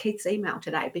for. Where's Keith's email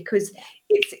today? Because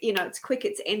it's, you know, it's quick,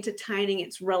 it's entertaining,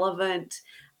 it's relevant,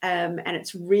 and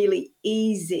it's really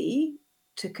easy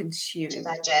to consume, to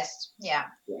digest.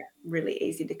 Really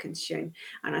easy to consume.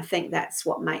 And I think that's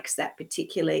what makes that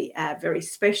particularly very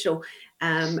special.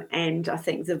 And I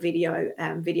think the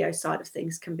video side of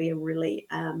things can be a really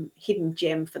hidden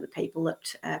gem for the people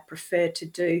that prefer to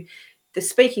do the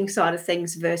speaking side of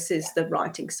things versus the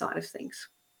writing side of things.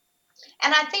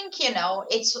 And I think, you know,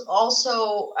 it's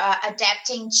also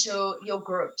adapting to your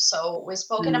group. So we've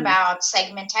spoken about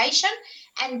segmentation,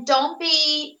 and don't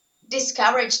be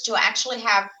discouraged to actually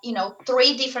have, you know,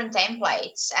 3 different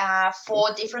templates for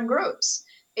different groups,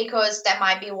 because that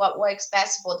might be what works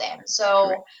best for them.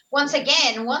 So once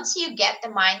again, once you get the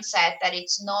mindset that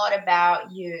it's not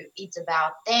about you, it's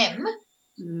about them,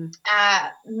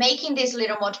 making these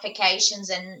little modifications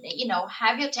and, you know,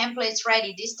 have your templates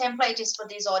ready. This template is for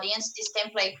this audience. This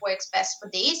template works best for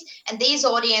this. And this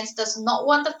audience does not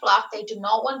want the fluff. They do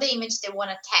not want the image. They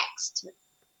want a text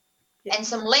and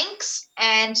some links,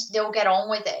 and they'll get on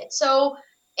with it. So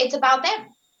it's about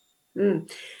them.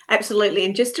 Absolutely.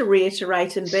 And just to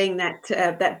reiterate, and being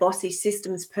that bossy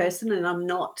systems person, and I'm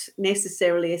not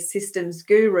necessarily a systems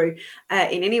guru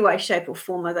in any way, shape or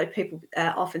form, although people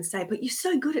often say, but you're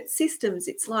so good at systems.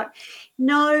 It's like,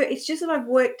 no, it's just that I've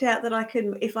worked out that I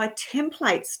can, if I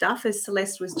template stuff, as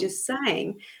Celeste was just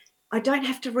saying, I don't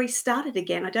have to restart it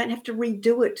again. I don't have to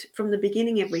redo it from the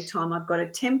beginning every time. I've got a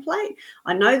template.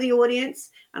 I know the audience,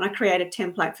 and I create a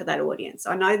template for that audience.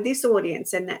 I know this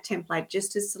audience and that template,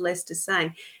 just as Celeste is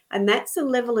saying. And that's a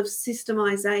level of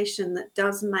systemization that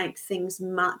does make things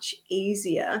much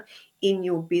easier in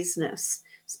your business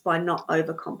by not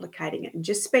overcomplicating it and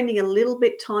just spending a little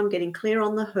bit time getting clear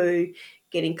on the who,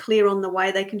 getting clear on the way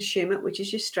they consume it, which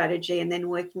is your strategy, and then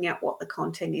working out what the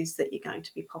content is that you're going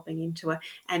to be popping into it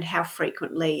and how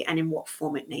frequently and in what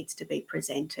form it needs to be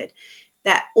presented.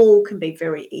 That all can be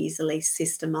very easily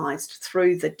systemized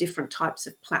through the different types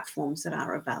of platforms that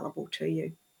are available to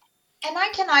you. And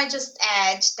I just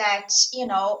add that,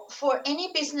 for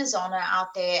any business owner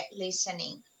out there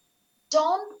listening,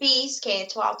 don't be scared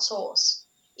to outsource.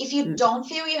 If you don't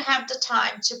feel you have the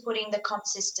time to put in the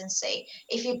consistency,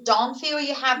 if you don't feel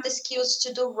you have the skills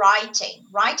to do writing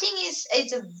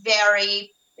is a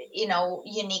very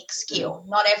unique skill.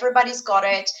 Not everybody's got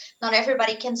it. Not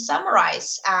everybody can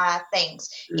summarize things.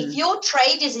 If your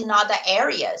trade is in other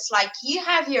areas, like you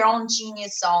have your own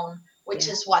genius zone, which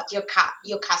is what your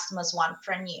customers want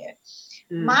from you.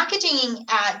 Marketing,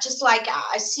 just like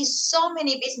I see so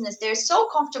many business, they're so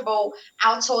comfortable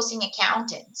outsourcing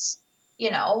accountants.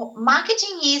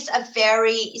 Marketing is a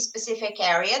very specific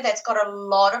area that's got a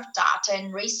lot of data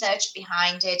and research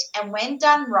behind it, and when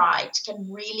done right, can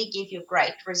really give you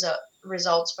great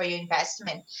results for your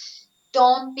investment.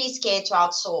 Don't be scared to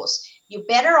outsource. You're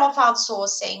better off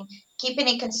outsourcing, keeping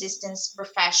it consistent,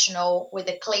 professional, with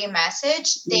a clear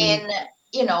message, than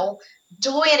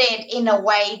doing it in a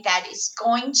way that is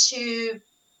going to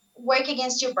work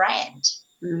against your brand.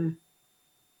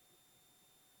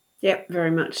 Yep, very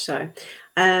much so.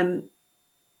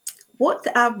 What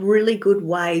are really good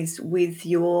ways with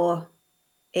your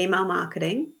email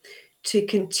marketing to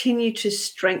continue to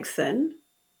strengthen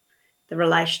the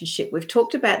relationship? We've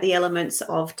talked about the elements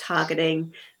of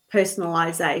targeting,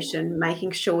 personalization,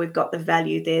 making sure we've got the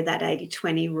value there, that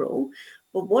 80-20 rule.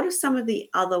 But what are some of the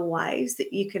other ways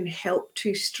that you can help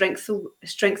to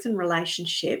strengthen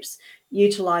relationships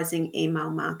utilizing email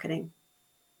marketing?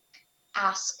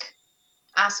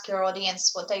 Ask your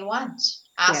audience what they want.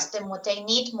 Ask them what they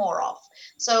need more of.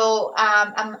 So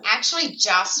I'm actually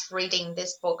just reading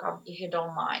this book, if you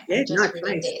don't mind. Yeah, just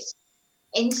reading this.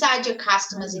 Inside Your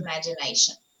Customer's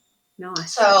Imagination.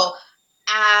 Nice. So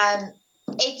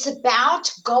it's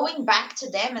about going back to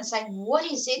them and saying, what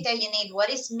is it that you need? What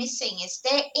is missing? Is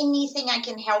there anything I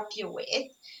can help you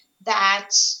with that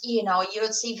you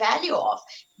would see value of?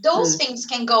 Those things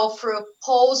can go through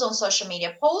polls on social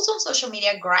media. Polls on social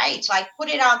media, great. Like, put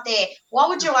it out there. What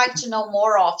would you like to know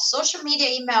more of? Social media,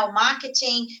 email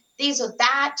marketing, this or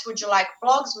that. Would you like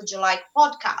blogs? Would you like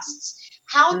podcasts?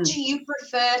 How do you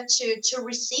prefer to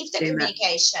receive the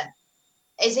communication?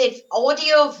 Is it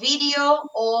audio, video,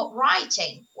 or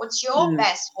writing? What's your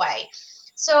best way?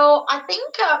 So I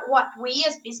think what we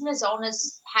as business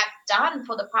owners have done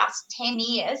for the past 10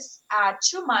 years,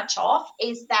 too much of,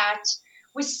 is that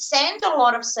we send a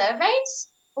lot of surveys,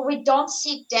 but we don't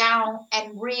sit down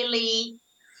and really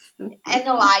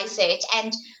analyze it,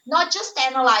 and not just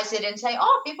analyze it and say,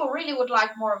 oh, people really would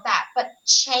like more of that, but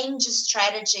change the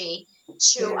strategy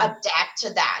to adapt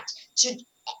to that, to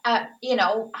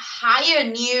hire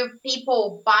new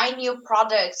people, buy new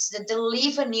products,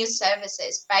 deliver new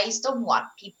services based on what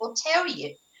people tell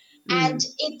you. And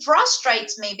it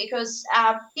frustrates me because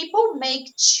people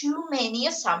make too many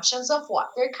assumptions of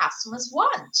what their customers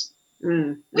want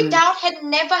without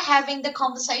never having the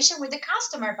conversation with the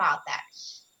customer about that.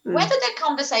 Whether that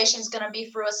conversation is going to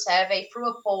be through a survey, through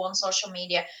a poll on social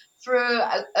media, through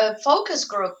a focus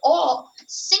group, or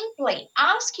simply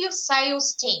ask your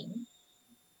sales team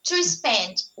to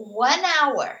spend 1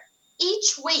 hour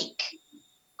each week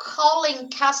calling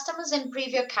customers and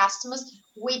previous customers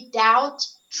without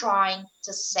trying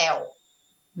to sell.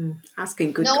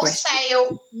 Asking good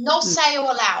questions. No sale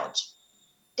allowed.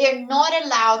 They're not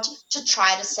allowed to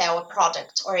try to sell a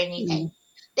product or anything.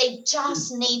 They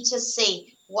just need to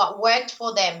see what worked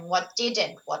for them, what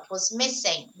didn't, what was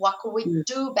missing, what could we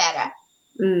do better.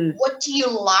 What do you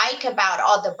like about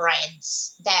other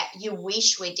brands that you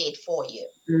wish we did for you?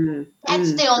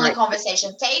 That's the only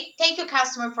conversation. Take your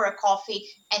customer for a coffee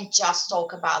and just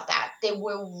talk about that. They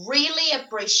will really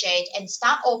appreciate and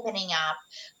start opening up.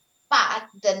 But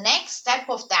the next step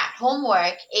of that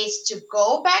homework is to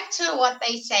go back to what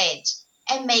they said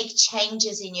and make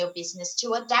changes in your business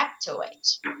to adapt to it.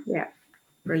 Yeah.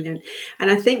 Brilliant. And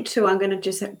I think too, I'm going to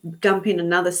just dump in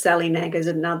another Sally Nag as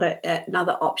another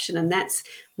option, and that's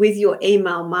with your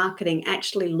email marketing,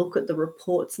 actually look at the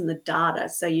reports and the data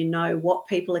so you know what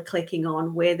people are clicking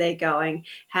on, where they're going,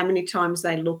 how many times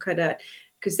they look at it,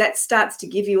 because that starts to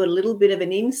give you a little bit of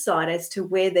an insight as to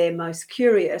where they're most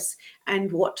curious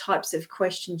and what types of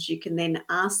questions you can then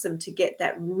ask them to get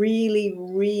that really,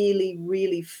 really,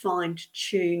 really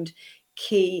fine-tuned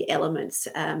key elements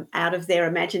out of their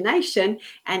imagination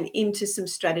and into some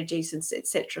strategies and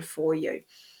etc. for you.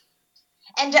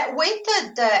 And with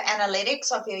the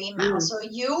analytics of your email, so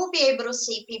you'll be able to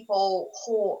see people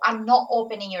who are not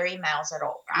opening your emails at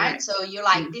all, right? So you're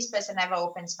like, this person never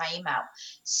opens my email.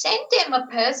 Send them a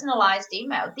personalized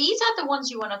email. These are the ones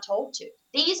you want to talk to.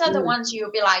 These are the ones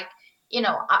you'll be like,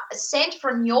 send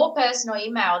from your personal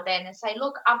email then and say,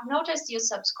 look, I've noticed you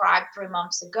subscribed 3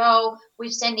 months ago. We're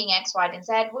sending X, Y, and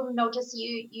Z. We've noticed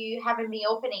you haven't been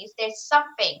opening. Is there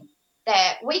something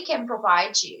that we can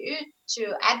provide you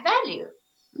to add value?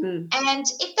 And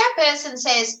if that person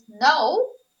says no,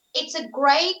 it's a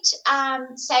great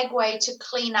segue to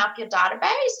clean up your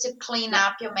database, to clean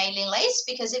up your mailing list,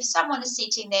 because if someone is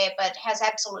sitting there but has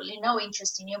absolutely no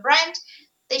interest in your brand,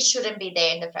 they shouldn't be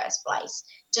there in the first place.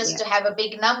 Just to have a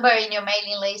big number in your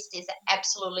mailing list is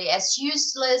absolutely as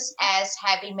useless as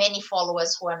having many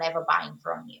followers who are never buying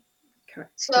from you.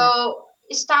 Correct. So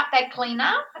start that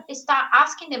cleanup, start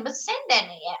asking them, but send them,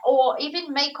 or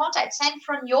even make contact, send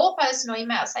from your personal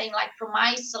email, saying like from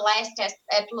my Celeste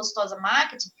at Lustosa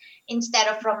Marketing instead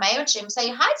of from MailChimp. Say,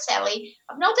 hi Sally,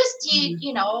 I've noticed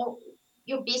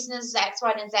your business X,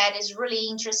 Y, and Z is really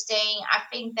interesting. I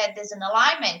think that there's an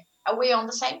alignment. Are we on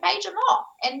the same page or not?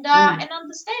 And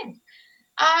understand.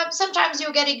 Sometimes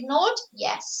you get ignored.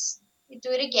 Yes, you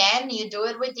do it again. You do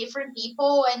it with different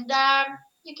people, and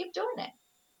you keep doing it.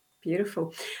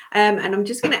 Beautiful. And I'm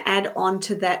just going to add on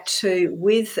to that too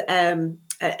with an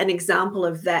example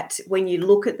of that. When you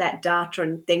look at that data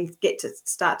and then get to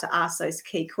start to ask those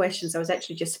key questions. I was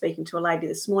actually just speaking to a lady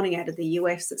this morning out of the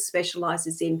US that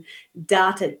specializes in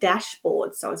data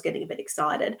dashboards. So I was getting a bit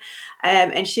excited.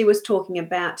 And she was talking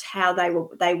about how they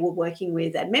were working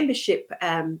with a membership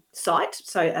site.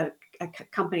 So a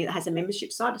company that has a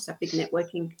membership site. It's a big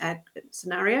networking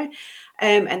scenario.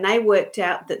 And they worked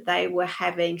out that they were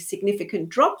having significant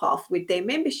drop-off with their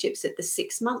memberships at the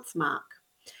 6-month mark.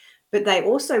 But they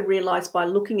also realised by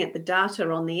looking at the data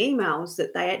on the emails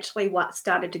that they actually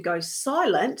started to go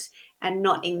silent and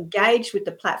not engage with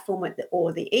the platform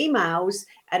or the emails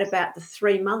at about the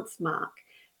 3-month mark.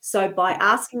 So by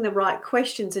asking the right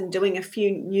questions and doing a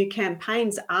few new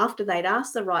campaigns after they'd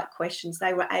asked the right questions,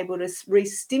 they were able to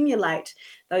re-stimulate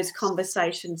those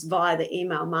conversations via the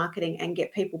email marketing and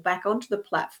get people back onto the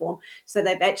platform. So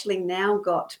they've actually now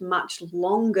got much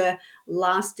longer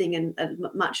lasting and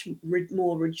much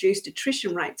more reduced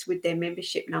attrition rates with their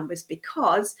membership numbers,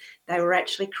 because they were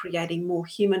actually creating more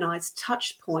humanized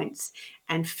touch points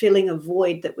and filling a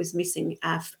void that was missing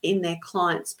in their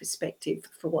client's perspective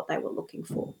for what they were looking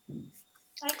for.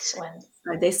 Excellent.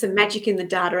 So there's some magic in the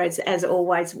data, as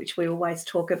always, which we always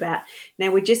talk about.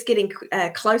 Now, we're just getting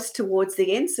close towards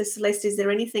the end. So, Celeste, is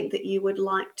there anything that you would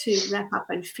like to wrap up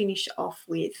and finish off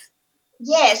with?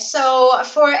 Yes, so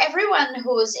for everyone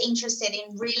who's interested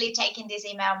in really taking this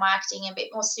email marketing a bit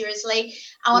more seriously,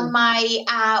 on my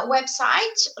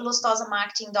website,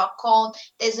 lustosamarketing.com,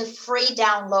 there's a free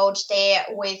download there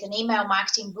with an email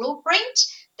marketing blueprint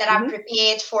that I've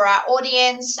prepared for our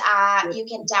audience. You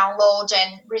can download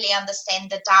and really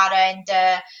understand the data and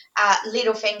the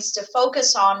little things to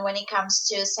focus on when it comes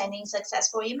to sending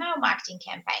successful email marketing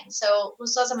campaigns. So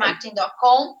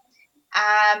lustosamarketing.com,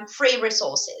 free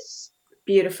resources.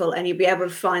 Beautiful. And you'll be able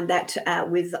to find that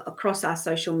across our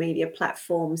social media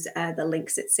platforms, the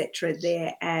links, etc.,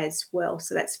 there as well.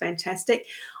 So that's fantastic.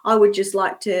 I would just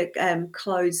like to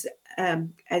close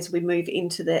as we move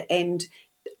into the end,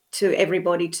 to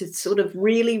everybody to sort of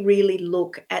really, really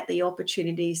look at the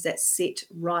opportunities that sit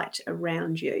right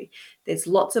around you. There's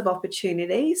lots of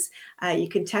opportunities. You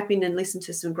can tap in and listen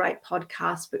to some great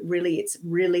podcasts, but really it's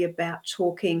really about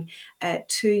talking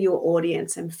to your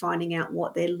audience and finding out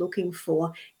what they're looking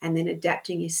for and then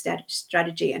adapting your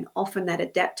strategy. And often that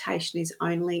adaptation is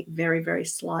only very, very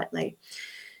slightly.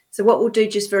 So what we'll do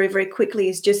just very, very quickly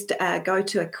is just go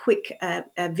to a quick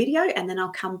video, and then I'll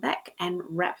come back and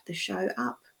wrap the show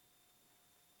up.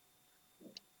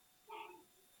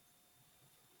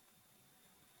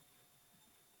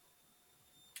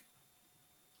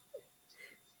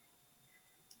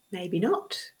 Maybe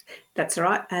not. That's all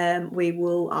right. I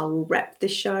will wrap the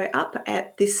show up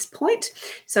at this point.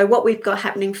 So what we've got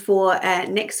happening for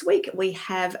next week, we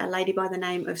have a lady by the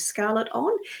name of Scarlett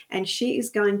on, and she is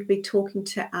going to be talking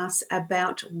to us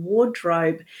about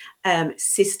wardrobe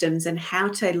systems and how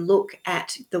to look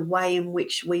at the way in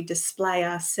which we display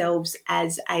ourselves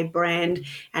as a brand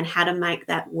and how to make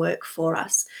that work for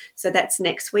us. So that's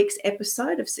next week's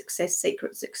episode of Success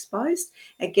Secrets Exposed.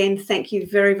 Again, thank you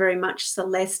very, very much,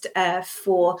 Celeste,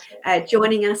 for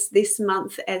joining us this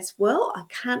month as well. I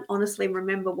can't honestly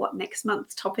remember what next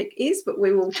month's topic is, but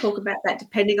we will talk about that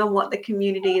depending on what the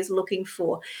community is looking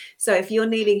for. So if you're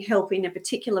needing help in a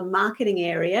particular marketing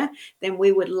area, then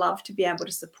we would love to be able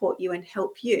to support you and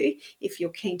help you if you're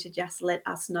keen to just let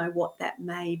us know what that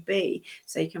may be.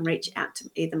 So you can reach out to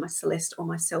either my Celeste or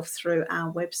myself through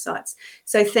our websites.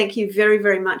 So thank you very,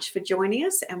 very much for joining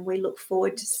us, and we look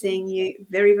forward to seeing you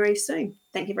very, very soon.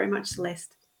 Thank you very much,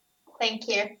 Celeste. Thank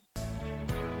you.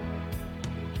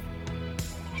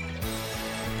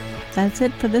 That's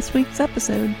it for this week's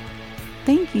episode.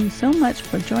 Thank you so much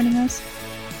for joining us.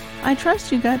 I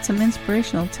trust you got some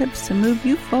inspirational tips to move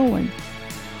you forward.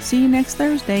 See you next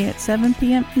Thursday at 7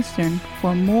 p.m. Eastern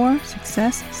for more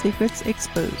Success Secrets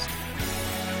Exposed.